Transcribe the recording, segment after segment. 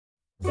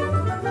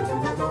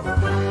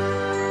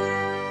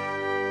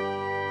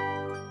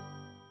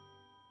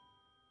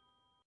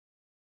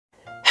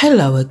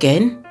Hello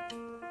again.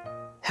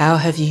 How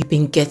have you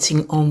been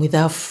getting on with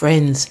our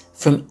friends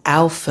from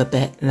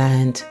Alphabet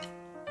Land?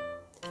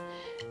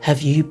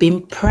 Have you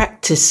been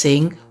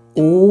practicing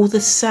all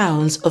the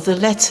sounds of the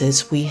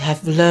letters we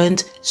have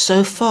learned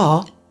so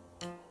far?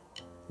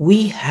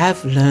 We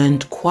have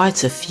learned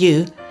quite a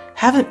few,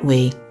 haven't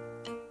we?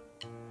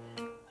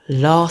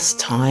 Last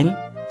time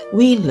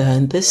we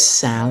learned the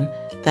sound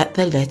that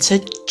the letter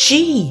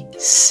G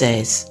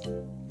says.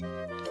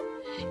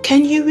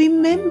 Can you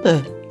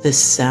remember the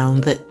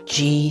sound that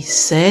G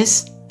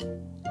says?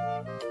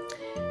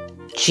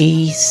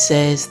 G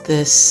says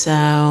the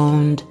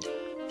sound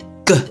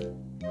G.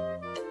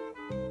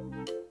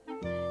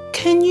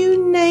 Can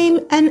you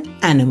name an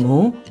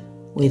animal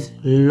with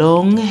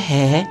long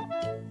hair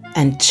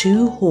and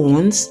two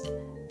horns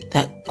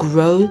that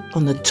grow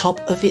on the top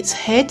of its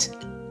head?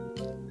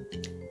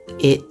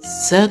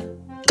 It's a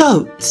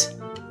goat.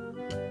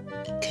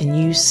 Can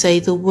you say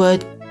the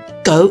word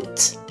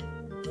goat?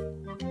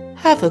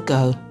 Have a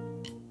go.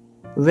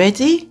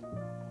 Ready?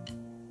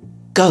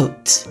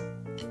 Goat.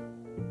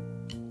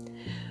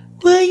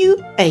 Were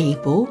you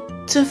able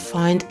to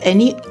find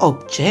any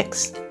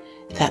objects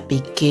that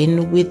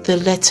begin with the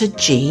letter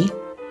G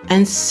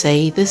and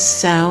say the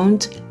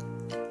sound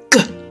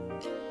G?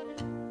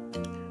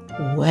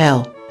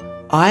 Well,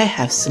 I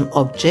have some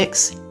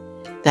objects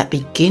that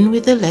begin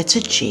with the letter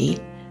G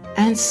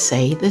and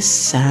say the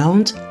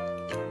sound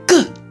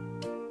G.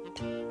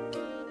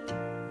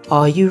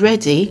 Are you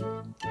ready?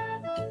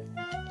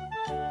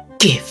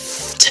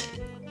 Gift.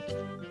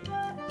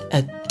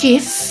 A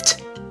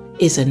gift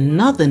is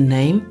another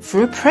name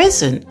for a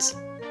present.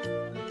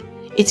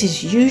 It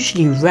is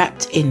usually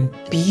wrapped in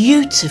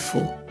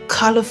beautiful,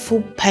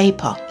 colourful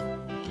paper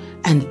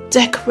and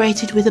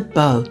decorated with a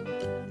bow.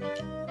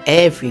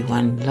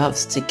 Everyone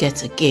loves to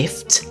get a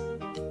gift.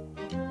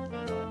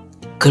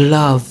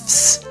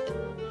 Gloves.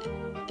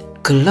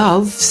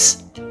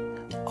 Gloves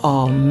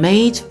are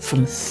made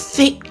from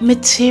thick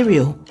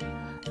material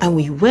and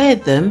we wear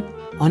them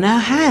on our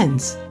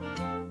hands.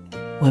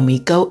 When we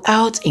go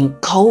out in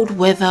cold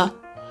weather,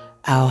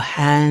 our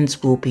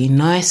hands will be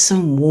nice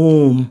and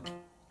warm.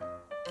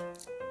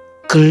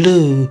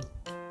 Glue.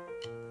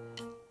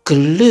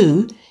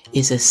 Glue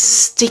is a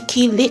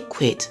sticky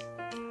liquid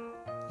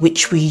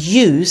which we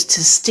use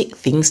to stick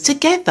things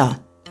together.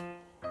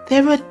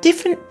 There are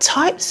different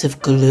types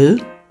of glue.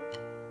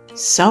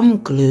 Some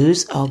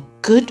glues are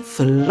good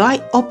for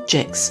light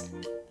objects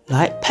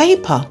like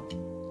paper.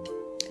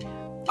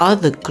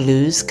 Other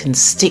glues can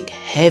stick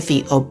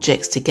heavy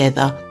objects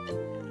together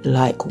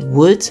like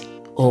wood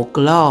or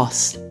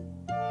glass.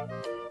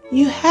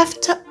 You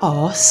have to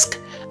ask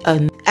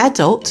an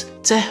adult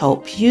to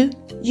help you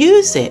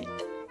use it.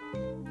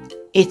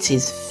 It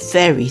is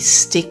very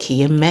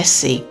sticky and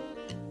messy.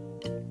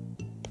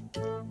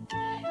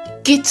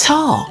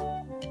 Guitar.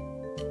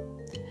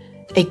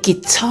 A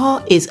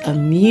guitar is a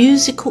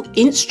musical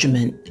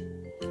instrument.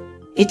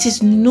 It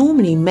is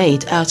normally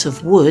made out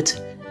of wood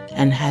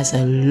and has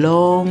a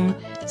long,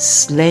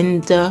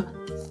 slender,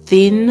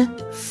 thin,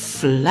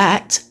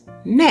 flat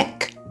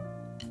neck.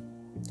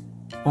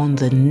 On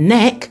the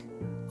neck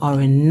are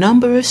a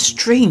number of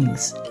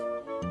strings.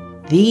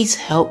 These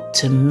help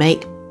to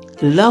make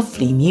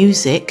lovely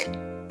music.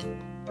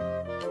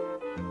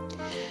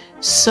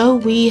 So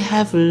we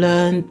have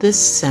learned the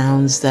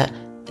sounds that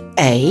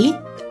A,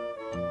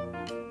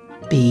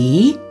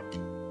 B,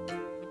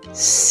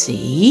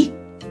 C,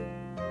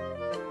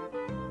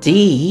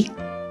 D,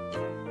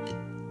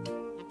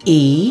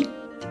 E,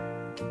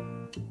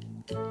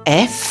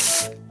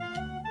 F,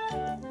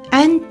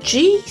 and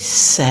G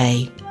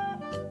say.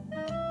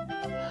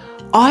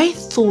 I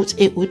thought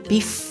it would be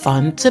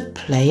fun to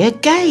play a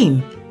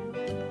game.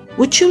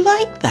 Would you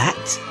like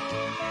that?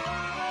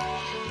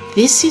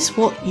 This is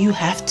what you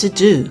have to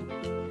do.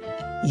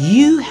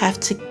 You have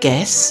to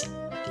guess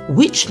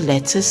which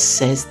letter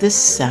says the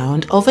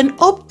sound of an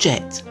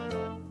object.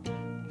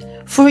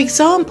 For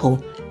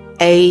example,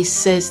 A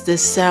says the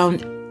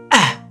sound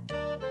A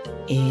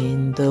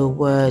in the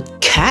word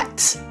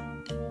cat,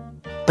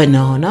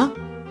 banana,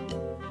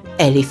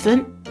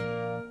 elephant,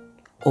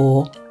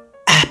 or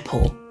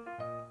apple.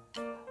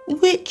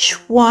 Which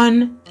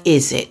one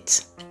is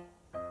it?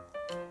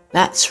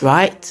 That's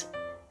right.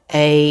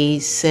 A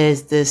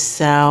says the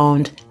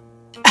sound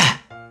A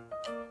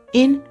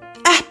in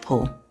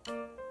apple.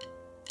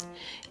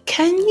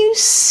 Can you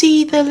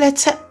see the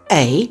letter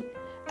A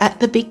at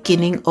the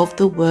beginning of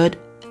the word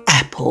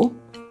apple?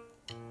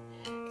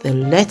 The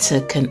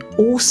letter can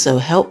also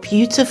help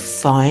you to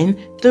find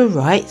the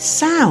right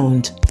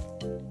sound.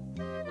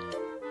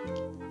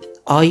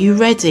 Are you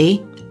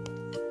ready?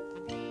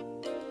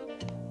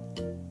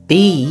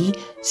 B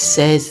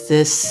says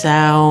the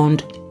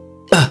sound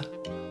B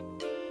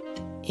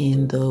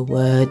in the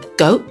word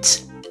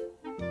goat,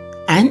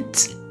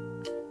 ant,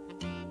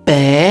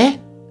 bear,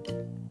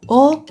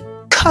 or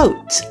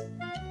coat.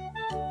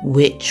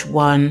 Which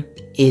one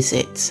is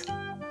it?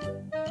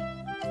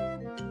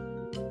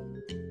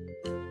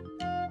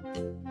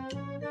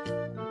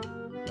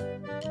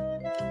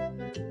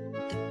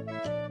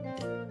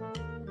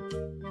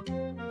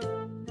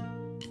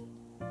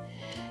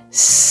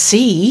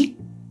 C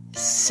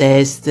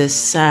says the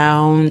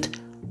sound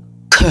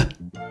K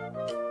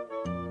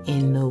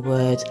in the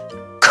word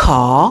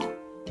car,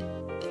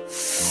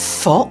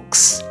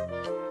 fox,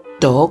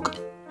 dog,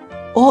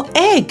 or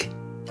egg.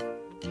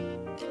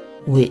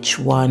 Which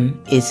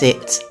one is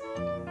it?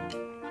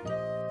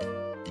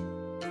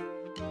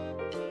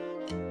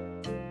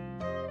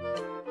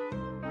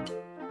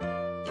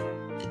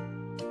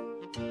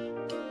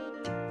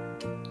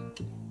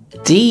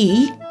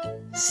 D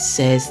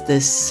says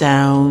the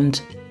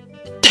sound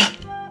D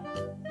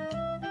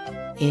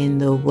in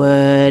the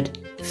word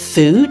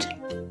food,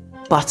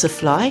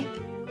 butterfly,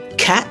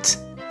 cat,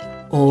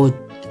 or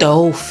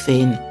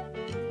dolphin.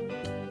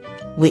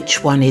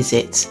 Which one is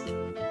it?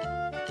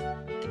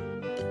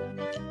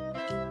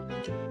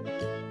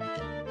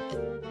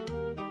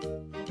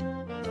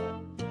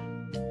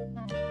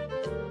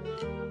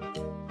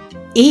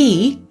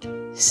 E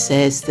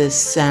says the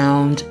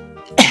sound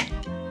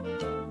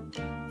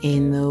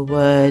in the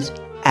word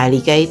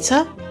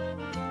alligator,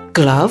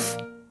 glove,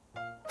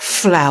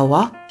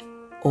 flower,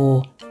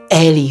 or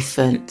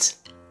elephant.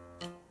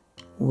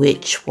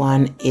 Which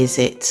one is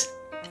it?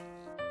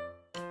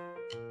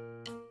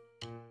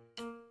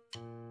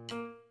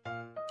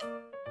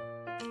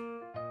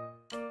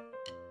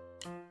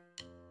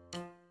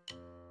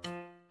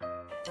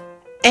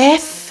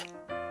 F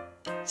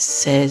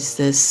says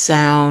the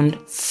sound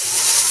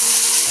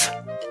F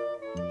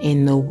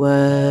in the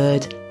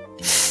word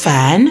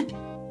fan,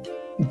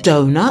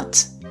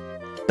 donut,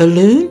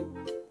 balloon,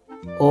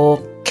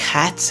 or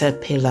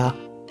caterpillar.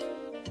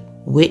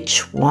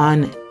 Which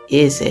one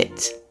is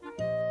it?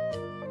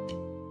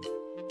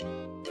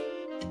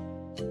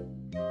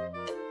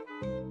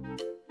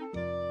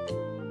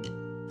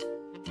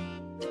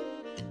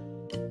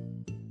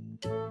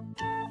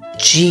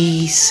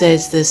 G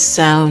says the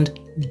sound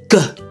G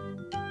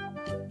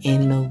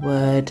in the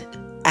word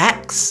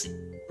axe,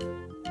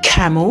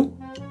 camel,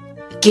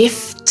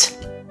 gift,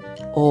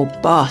 or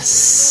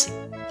bus.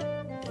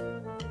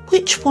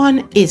 Which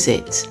one is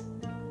it?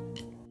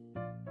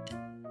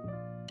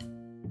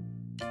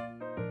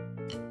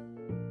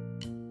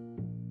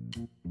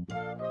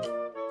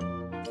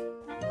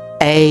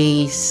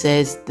 A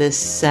says the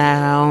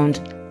sound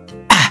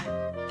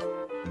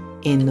A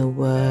in the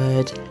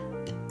word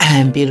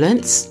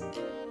ambulance,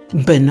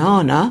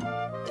 banana,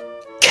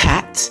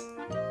 cat,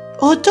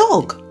 or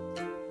dog.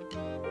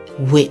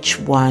 Which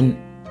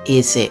one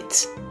is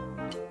it?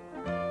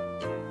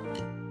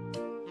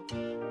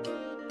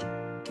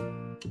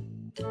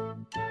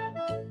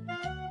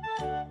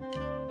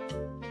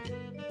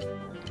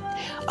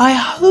 I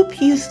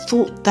hope you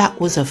thought that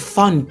was a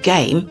fun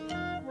game.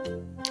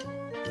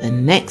 The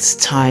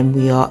next time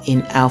we are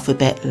in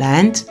Alphabet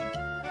Land,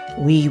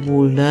 we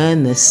will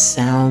learn the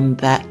sound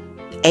that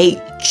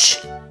H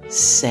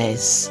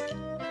says.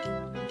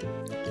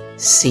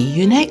 See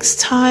you next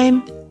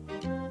time.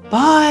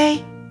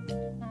 Bye.